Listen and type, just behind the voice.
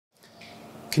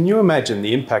Can you imagine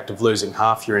the impact of losing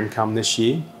half your income this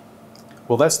year?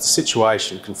 Well, that's the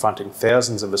situation confronting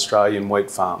thousands of Australian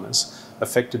wheat farmers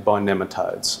affected by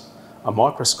nematodes, a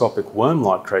microscopic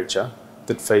worm-like creature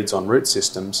that feeds on root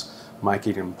systems,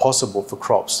 making it impossible for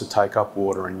crops to take up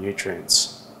water and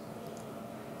nutrients.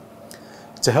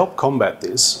 To help combat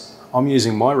this, I'm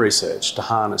using my research to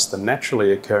harness the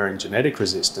naturally occurring genetic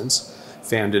resistance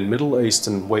found in Middle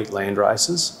Eastern wheat land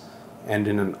races and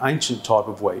in an ancient type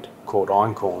of wheat called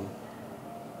einkorn.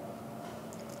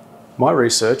 My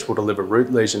research will deliver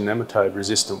root-lesion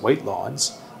nematode-resistant wheat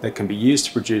lines that can be used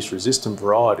to produce resistant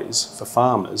varieties for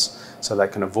farmers so they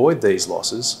can avoid these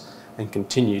losses and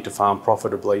continue to farm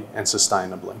profitably and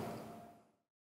sustainably.